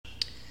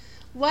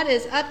What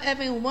is up,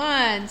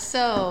 everyone?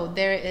 So,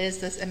 there is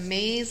this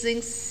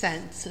amazing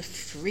sense of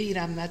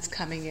freedom that's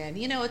coming in.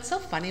 You know, it's so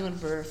funny when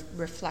we're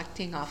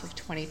reflecting off of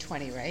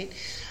 2020, right?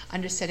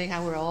 Understanding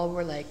how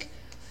we're like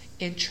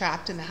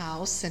entrapped in the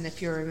house, and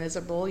if you're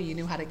miserable, you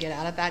knew how to get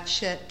out of that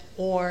shit,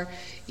 or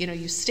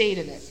you stayed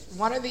in it,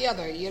 one or the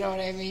other. You know what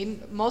I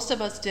mean? Most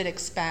of us did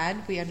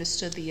expand. We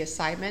understood the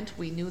assignment.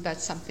 We knew that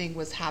something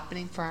was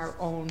happening for our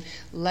own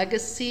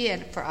legacy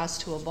and for us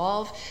to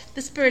evolve.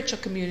 The spiritual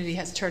community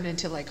has turned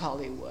into like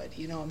Hollywood.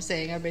 You know what I'm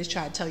saying? Everybody's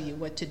trying to tell you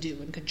what to do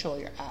and control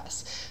your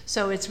ass.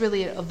 So it's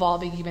really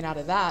evolving even out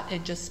of that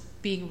and just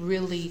being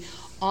really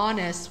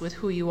honest with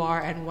who you are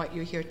and what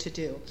you're here to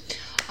do.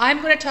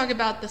 I'm going to talk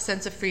about the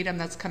sense of freedom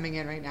that's coming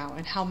in right now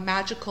and how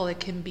magical it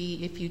can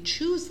be if you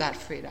choose that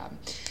freedom.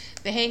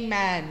 The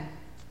Hangman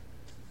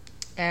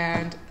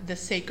and the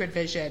Sacred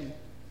Vision.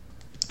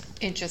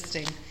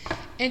 Interesting,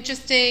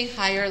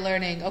 higher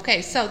learning.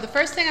 Okay, so the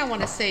first thing I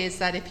want to say is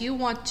that if you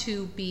want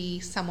to be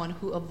someone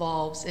who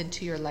evolves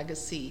into your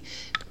legacy,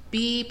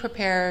 be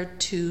prepared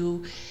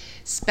to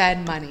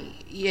spend money.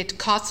 It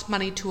costs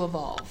money to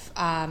evolve.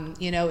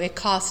 It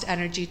costs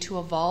energy to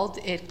evolve.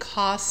 It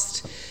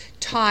costs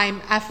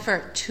time,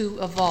 effort to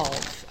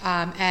evolve.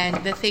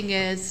 And the thing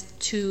is,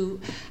 to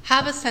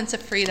have a sense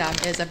of freedom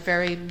is a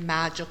very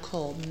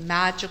magical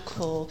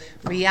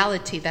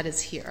reality that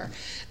is here.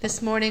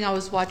 This morning I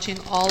was watching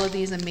all of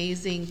these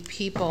amazing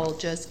people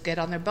just get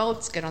on their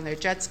boats, get on their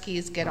jet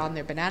skis, get on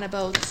their banana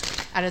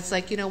boats. And it's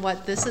like, you know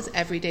what? This is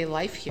everyday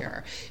life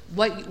here.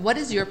 What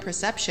is your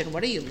perception?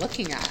 What are you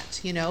looking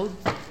at?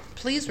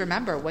 Please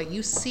remember, what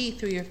you see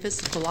through your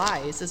physical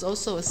eyes is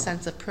also a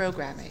sense of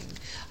programming.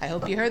 I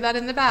hope you heard that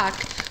in the back.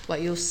 What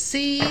you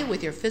see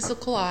with your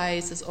physical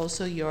eyes is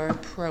also your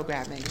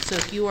programming. So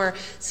if you are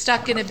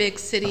stuck in a big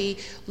city,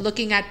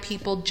 looking at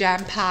people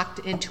jam-packed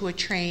into a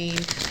train,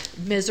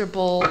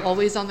 miserable,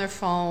 always on their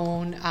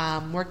phone,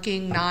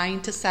 working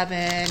 9 to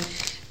 7,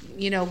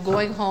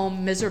 going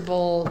home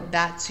miserable,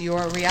 that's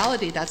your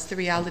reality. That's the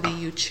reality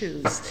you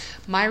choose.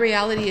 My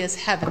reality is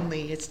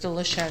heavenly. It's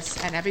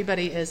delicious. And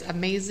everybody is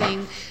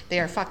amazing. They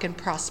are fucking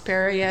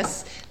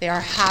prosperous. They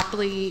are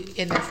happily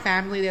in their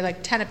family. They're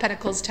like 10 of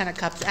Pentacles, 10 of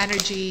Cups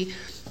energy.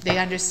 They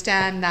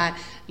understand that,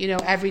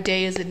 every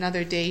day is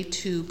another day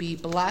to be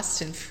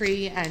blessed and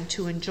free and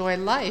to enjoy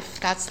life.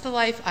 That's the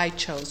life I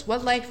chose.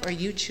 What life are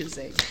you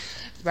choosing?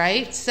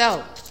 Right?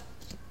 So,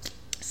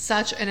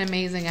 such an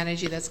amazing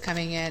energy that's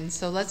coming in.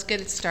 So let's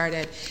get it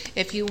started.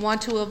 If you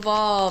want to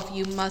evolve,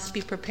 you must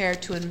be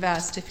prepared to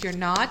invest. If you're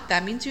not,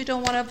 that means you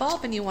don't want to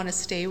evolve and you want to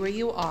stay where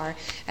you are,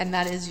 and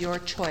that is your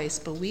choice.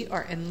 But we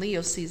are in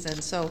Leo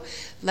season, so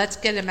let's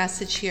get a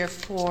message here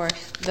for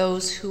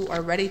those who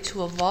are ready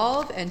to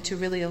evolve and to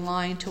really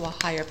align to a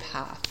higher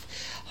path.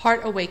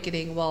 Heart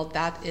awakening, well,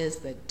 that is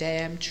the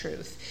damn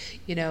truth.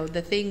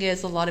 The thing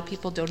is, a lot of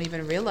people don't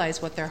even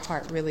realize what their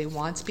heart really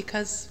wants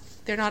because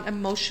they're not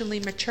emotionally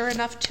mature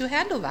enough to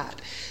handle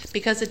that,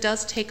 because it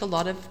does take a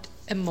lot of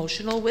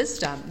emotional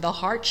wisdom. The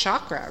heart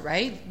chakra,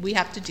 right? We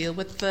have to deal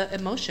with the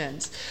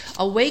emotions.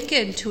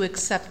 Awaken to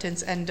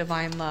acceptance and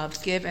divine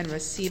love. Give and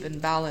receive in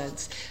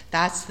balance.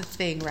 That's the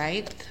thing,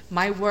 right?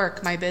 My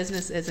work, my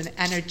business is an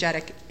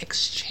energetic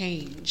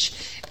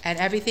exchange, and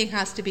everything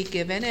has to be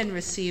given and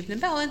received in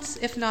balance.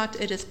 If not,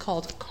 it is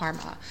called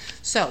karma.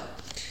 So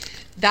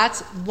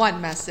that's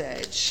one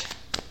message.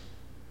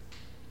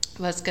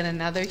 Let's get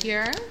another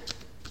here.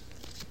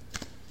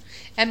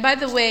 And by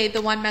the way,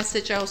 the one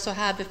message I also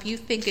have, if you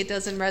think it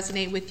doesn't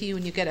resonate with you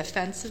and you get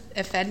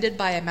offended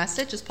by a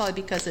message, it's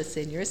probably because it's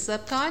in your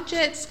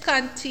subconscious,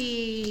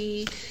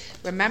 cunty.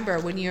 Remember,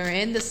 when you're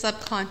in the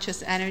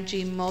subconscious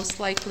energy, most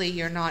likely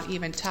you're not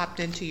even tapped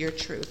into your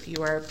truth.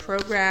 You are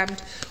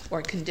programmed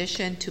or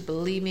conditioned to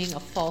believing a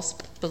false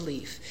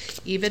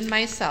belief. Even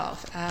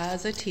myself,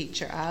 as a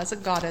teacher, as a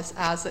goddess,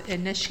 as an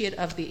initiate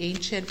of the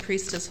ancient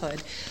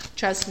priestesshood,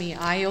 trust me,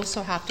 I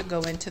also have to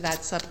go into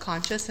that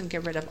subconscious and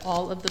get rid of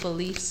all of the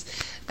beliefs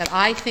that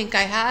I think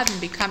I have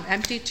and become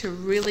empty to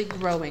really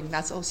growing.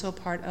 That's also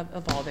part of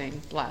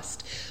evolving,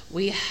 blessed.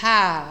 We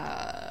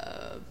have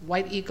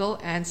White Eagle,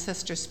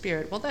 ancestor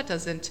spirit. Well, that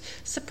doesn't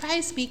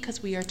surprise me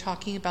because we are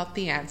talking about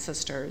the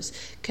ancestors.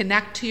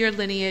 Connect to your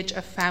lineage.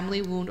 A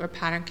family wound or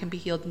pattern can be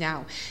healed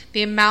now.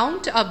 The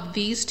amount of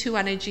these two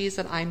energies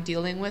that I'm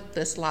dealing with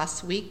this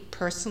last week,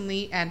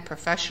 personally and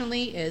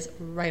professionally, is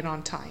right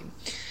on time,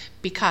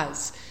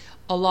 because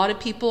a lot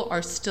of people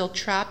are still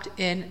trapped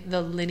in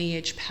the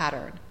lineage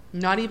pattern,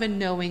 not even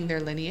knowing their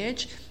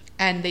lineage,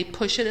 and they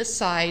push it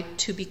aside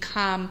to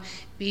become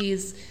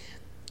these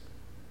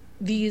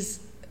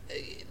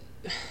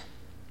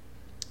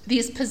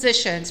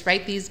positions,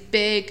 right? These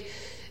big,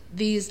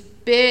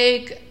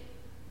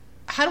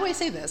 how do I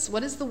say this?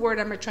 What is the word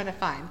I'm trying to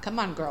find? Come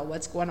on, girl,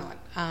 what's going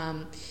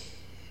on?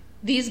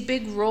 These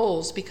big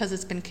roles, because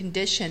it's been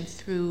conditioned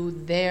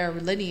through their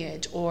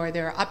lineage or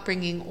their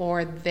upbringing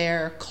or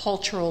their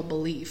cultural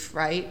belief,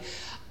 right?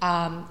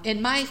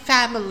 In my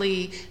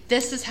family,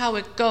 this is how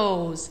it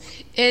goes.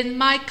 In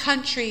my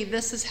country,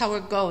 this is how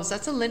it goes.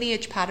 That's a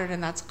lineage pattern,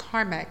 and that's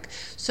karmic.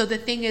 So the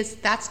thing is,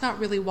 that's not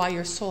really why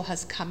your soul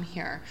has come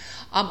here.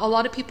 A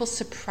lot of people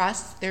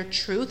suppress their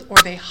truth or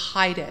they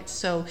hide it.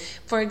 So,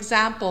 for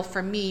example,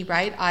 for me,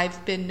 right,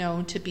 I've been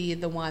known to be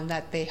the one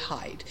that they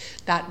hide.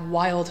 That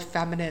wild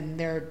feminine,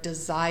 their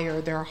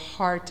desire, their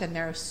heart and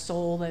their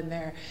soul and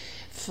their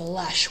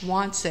flesh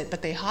wants it,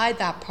 but they hide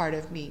that part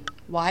of me.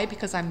 Why?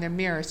 Because I'm their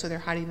mirror, so they're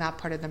hiding that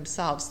part of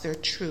themselves, their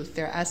truth,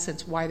 their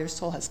essence, why their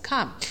soul has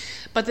come.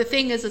 But the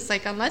thing is, it's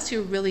like, unless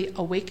you really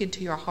awaken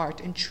to your heart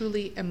and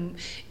truly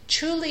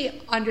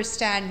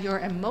understand your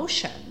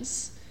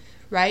emotions,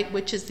 right,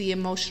 which is the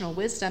emotional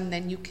wisdom,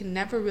 then you can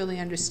never really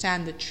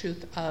understand the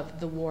truth of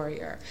the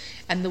warrior.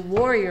 And the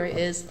warrior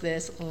is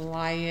this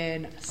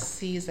lion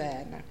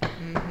season.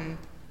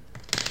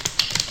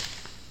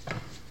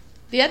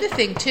 The other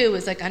thing, too,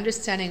 is like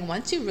understanding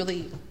once you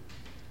really,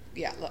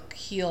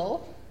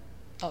 heal.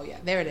 Oh, yeah,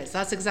 there it is.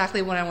 That's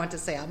exactly what I want to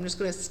say. I'm just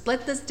going to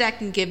split this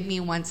deck and give me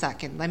 1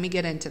 second. Let me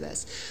get into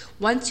this.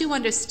 Once you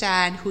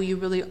understand who you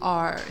really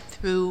are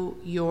through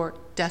your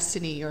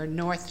destiny, your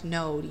north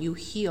node, you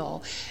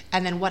heal.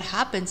 And then what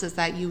happens is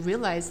that you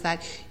realize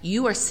that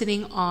you are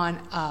sitting on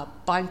a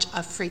bunch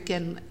of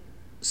freaking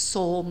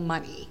soul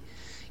money.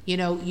 You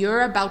know,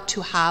 you're about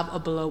to have a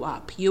blow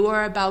up. You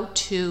are about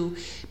to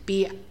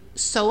be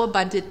so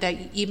abundant that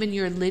even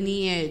your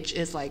lineage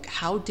is like,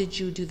 how did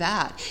you do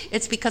that?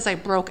 It's because I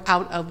broke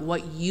out of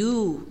what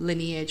you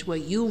lineage,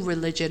 what you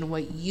religion,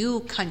 what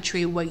you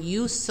country, what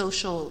you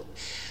social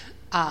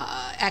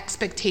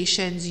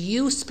expectations,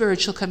 you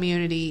spiritual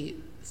community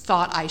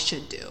thought I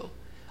should do.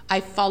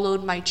 I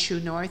followed my true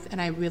north and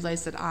I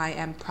realized that I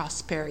am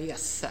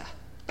prosperous.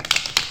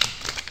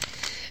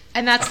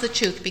 And that's the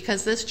truth,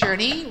 because this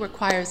journey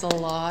requires a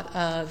lot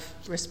of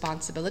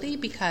responsibility,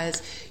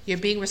 because you're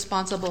being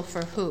responsible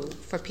for who?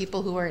 For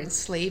people who are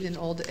enslaved in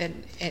old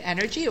in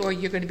energy, or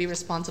you're going to be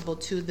responsible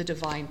to the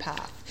divine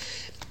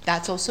path.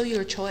 That's also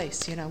your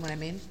choice, you know what I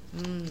mean?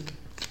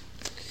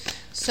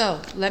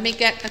 So let me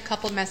get a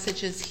couple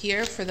messages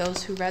here for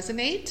those who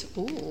resonate.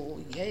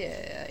 Ooh,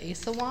 yeah,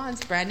 Ace of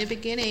Wands, brand new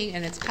beginning,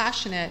 and it's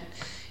passionate.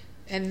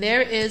 And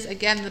there is,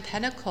 again, the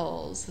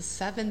Pentacles, the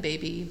 7,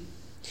 baby.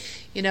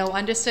 You know,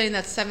 understanding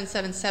that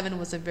 777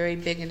 was a very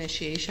big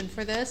initiation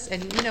for this.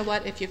 And you know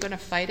what? If you're going to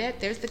fight it,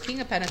 there's the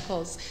King of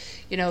Pentacles.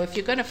 You know, if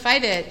you're going to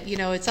fight it, you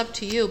know, it's up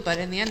to you. But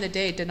in the end of the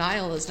day,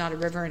 denial is not a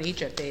river in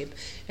Egypt, babe.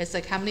 It's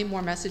like, how many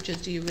more messages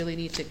do you really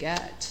need to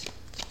get?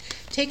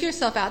 Take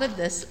yourself out of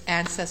this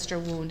ancestor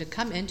wound and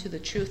come into the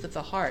truth of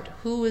the heart.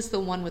 Who is the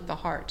one with the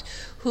heart?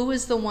 Who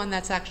is the one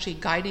that's actually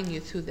guiding you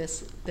through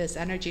this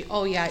energy?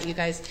 Oh yeah, you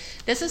guys,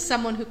 this is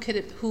someone who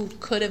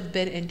could have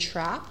been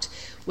entrapped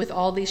with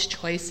all these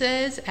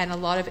choices and a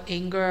lot of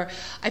anger.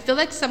 I feel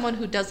like someone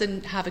who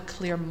doesn't have a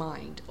clear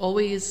mind,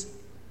 always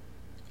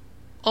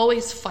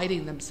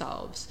fighting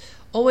themselves,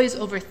 always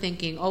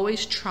overthinking,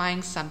 always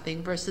trying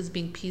something versus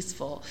being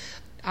peaceful.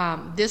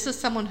 This is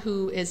someone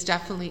who is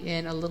definitely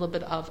in a little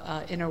bit of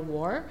inner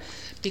war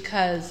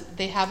because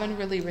they haven't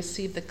really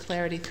received the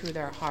clarity through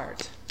their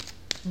heart.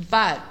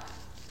 But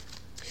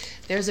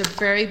there's a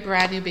very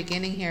brand new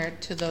beginning here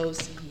to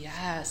those,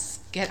 yes,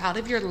 get out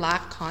of your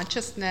lack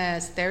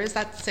consciousness. There is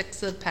that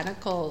 6 of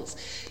Pentacles.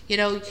 You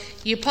know,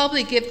 you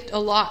probably give a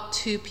lot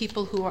to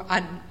people who are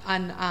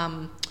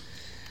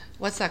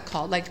what's that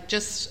called? Like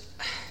just,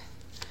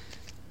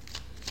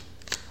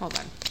 hold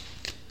on.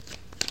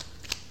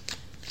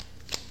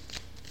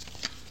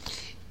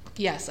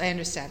 Yes, I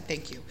understand.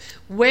 Thank you.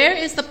 Where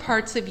is the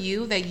parts of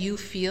you that you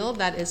feel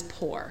that is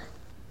poor?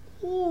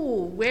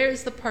 Ooh, where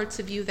is the parts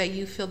of you that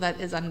you feel that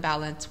is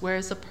unbalanced? Where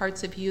is the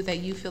parts of you that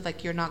you feel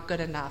like you're not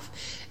good enough?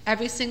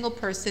 Every single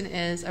person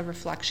is a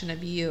reflection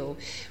of you.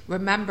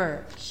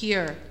 Remember,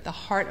 here, the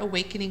heart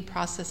awakening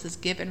process is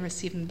give and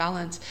receive in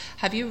balance.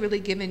 Have you really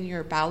given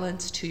your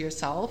balance to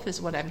yourself, is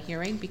what I'm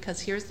hearing?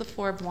 Because here's the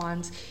 4 of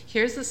Wands,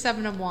 here's the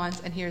 7 of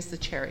Wands, and here's the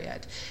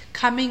Chariot.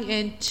 Coming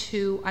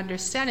into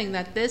understanding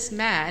that this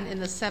man in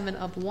the 7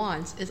 of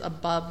Wands is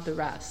above the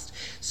rest.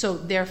 So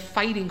they're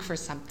fighting for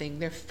something.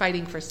 They're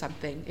fighting for something.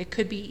 It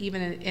could be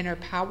even an inner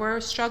power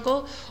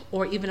struggle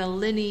or even a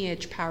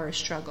lineage power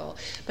struggle.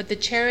 But the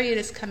Chariot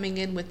is coming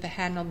in with the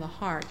hand on the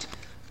heart,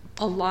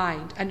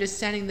 aligned,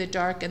 understanding the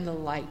dark and the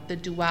light, the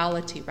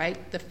duality,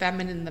 right? The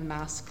feminine, the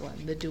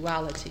masculine, the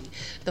duality.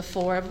 The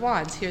 4 of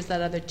Wands, here's that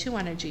other 2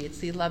 energy. It's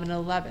the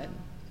 11-11.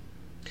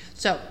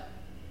 So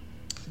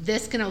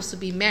this can also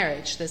be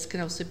marriage. This can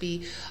also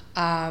be,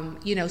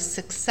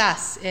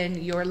 success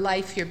in your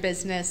life, your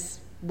business,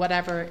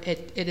 whatever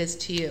it is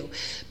to you.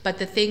 But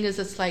the thing is,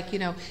 it's like,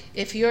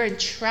 if you're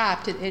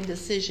entrapped in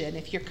indecision,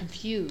 if you're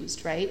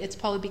confused, right, it's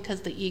probably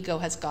because the ego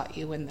has got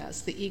you in this.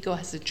 The ego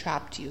has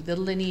entrapped you. The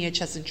lineage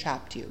has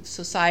entrapped you.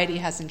 Society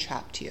has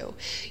entrapped you.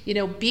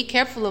 Be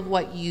careful of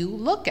what you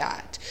look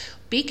at.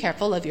 Be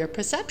careful of your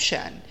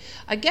perception.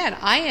 Again,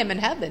 I am in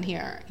heaven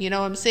here. You know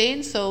what I'm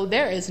saying? So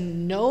there is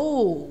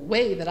no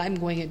way that I'm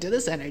going into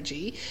this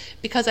energy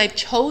because I've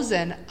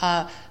chosen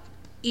a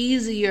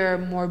easier,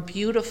 more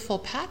beautiful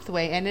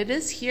pathway. And it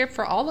is here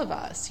for all of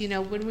us. You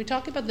know, when we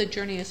talk about the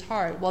journey is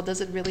hard, well,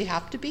 does it really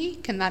have to be?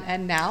 Can that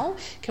end now?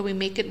 Can we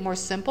make it more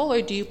simple,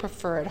 or do you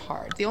prefer it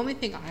hard? The only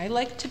thing I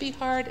like to be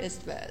hard is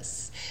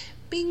this.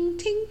 Bing,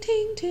 ting,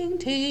 ting, ting,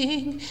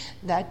 ting.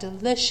 That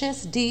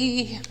delicious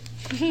D.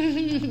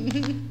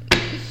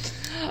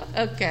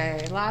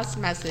 Okay, last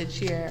message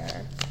here.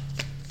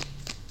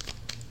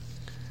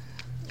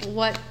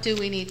 What do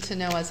we need to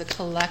know as a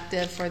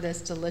collective for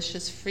this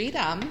delicious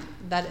freedom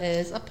that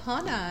is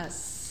upon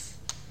us?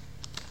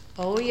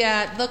 Oh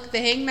yeah, look, the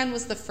Hangman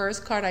was the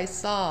first card I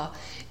saw.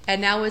 And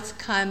now it's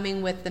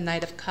coming with the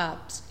Knight of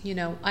Cups. You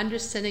know,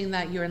 understanding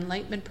that your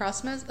enlightenment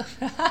process.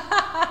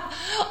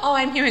 Oh,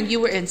 I'm hearing you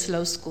were in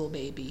slow school,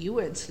 baby. You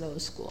were in slow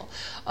school.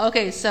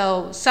 Okay,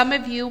 so some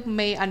of you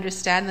may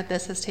understand that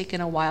this has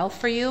taken a while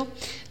for you.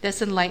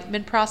 This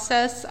enlightenment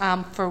process,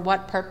 for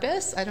what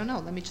purpose? I don't know.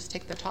 Let me just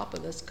take the top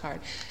of this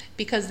card.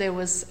 Because there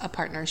was a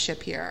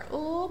partnership here.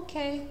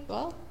 Okay,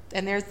 well,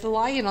 and there's the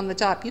lion on the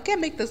top. You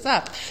can't make this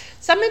up.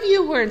 Some of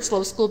you were in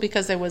slow school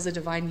because there was a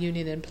divine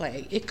union in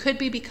play. It could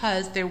be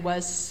because there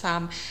was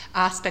some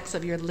aspects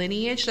of your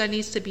lineage that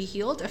needs to be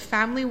healed. A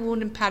family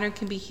wound and pattern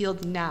can be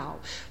healed now,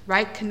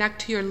 right?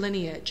 Connect to your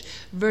lineage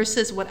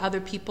versus what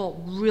other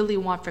people really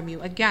want from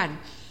you. Again,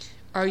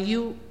 are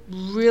you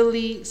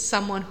really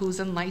someone who's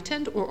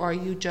enlightened, or are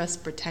you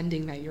just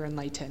pretending that you're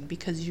enlightened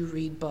because you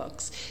read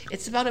books?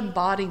 It's about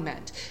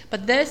embodiment.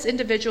 But this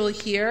individual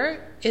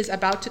here is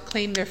about to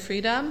claim their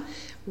freedom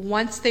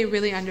once they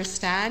really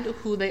understand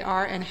who they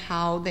are and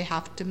how they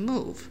have to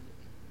move.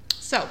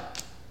 So,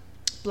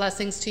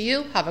 blessings to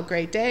you. Have a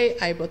great day.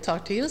 I will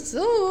talk to you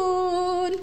soon.